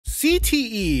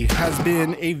CTE has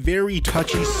been a very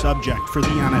touchy subject for the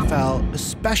NFL,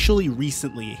 especially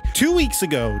recently. 2 weeks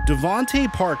ago,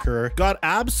 Devontae Parker got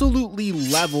absolutely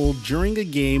leveled during a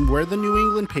game where the New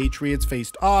England Patriots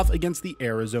faced off against the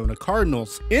Arizona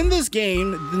Cardinals. In this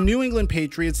game, the New England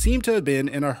Patriots seem to have been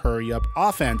in a hurry-up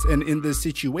offense, and in this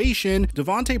situation,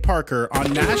 Devontae Parker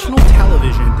on national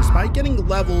television, despite getting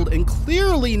leveled and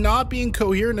clearly not being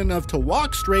coherent enough to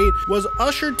walk straight, was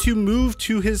ushered to move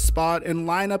to his spot and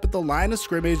line up at the line of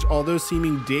scrimmage, although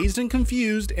seeming dazed and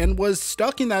confused, and was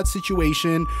stuck in that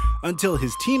situation until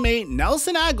his teammate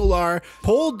Nelson Agholor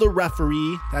told the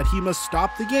referee that he must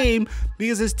stop the game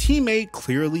because his teammate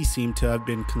clearly seemed to have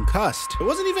been concussed. It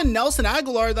wasn't even Nelson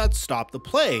Agholor that stopped the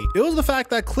play. It was the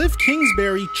fact that Cliff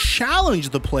Kingsbury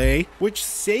challenged the play, which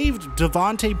saved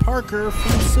Devontae Parker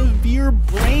from severe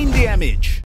brain damage.